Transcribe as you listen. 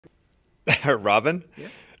Robin. Yeah.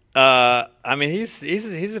 I mean, he's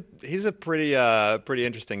a pretty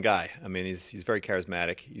interesting guy. I mean, he's very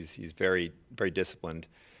charismatic. He's very disciplined.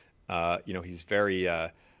 He's very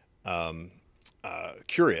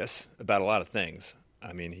curious about a lot of things.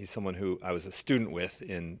 I mean, he's someone who I was a student with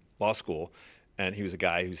in law school, and he was a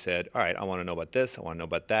guy who said, "All right, I want to know about this. I want to know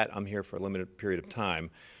about that. I'm here for a limited period of time,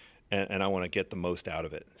 and I want to get the most out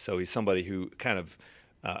of it." So he's somebody who kind of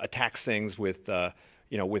attacks things with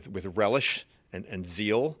with relish and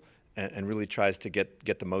zeal, and really tries to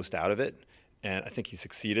get the most out of it. And I think he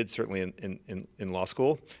succeeded, certainly in law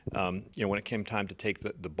school. When it came time to take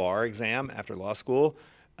the bar exam after law school,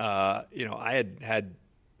 I had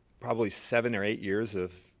probably 7 or 8 years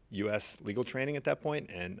of U.S. legal training at that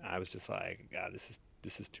point, and I was just like, God,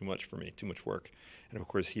 this is too much for me, too much work. And of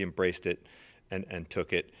course, he embraced it and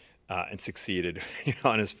took it and succeeded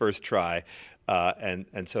on his first try.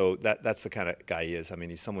 And so that's the kind of guy he is. I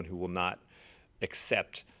mean, he's someone who will not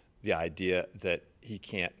accept the idea that he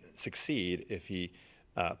can't succeed if he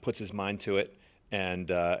puts his mind to it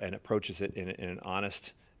and approaches it in an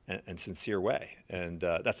honest and sincere way. And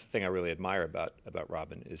that's the thing I really admire about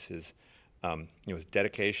Robin is his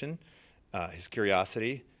dedication, his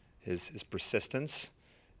curiosity, his persistence,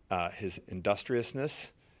 his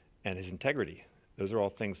industriousness, and his integrity. Those are all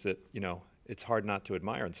things that it's hard not to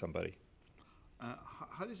admire in somebody.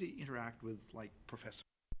 How does he interact with like professors?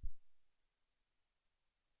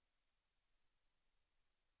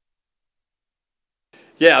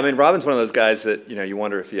 Yeah, I mean, Robin's one of those guys that you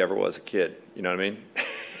wonder if he ever was a kid. You know what I mean?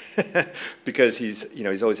 Because he's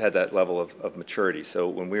always had that level of maturity. So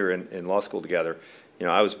when we were in law school together,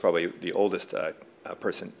 I was probably the oldest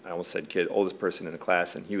person. I almost said kid, oldest person in the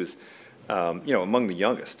class, and he was among the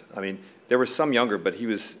youngest. I mean, there were some younger, but he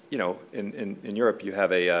was in Europe you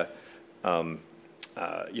have a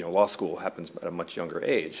law school happens at a much younger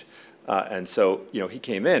age, and so he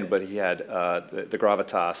came in, but he had the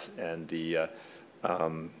gravitas and the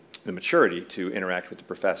maturity to interact with the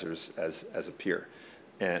professors as a peer.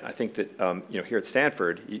 And I think that here at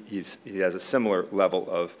Stanford, he has a similar level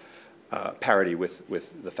of parity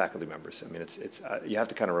with the faculty members. I mean, it's you have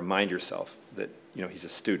to kind of remind yourself that he's a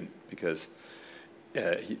student because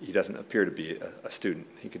he doesn't appear to be a student.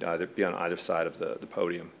 He could either be on either side of the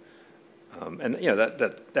podium, and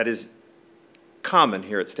that is common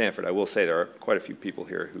here at Stanford. I will say there are quite a few people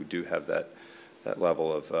here who do have that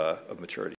level of maturity.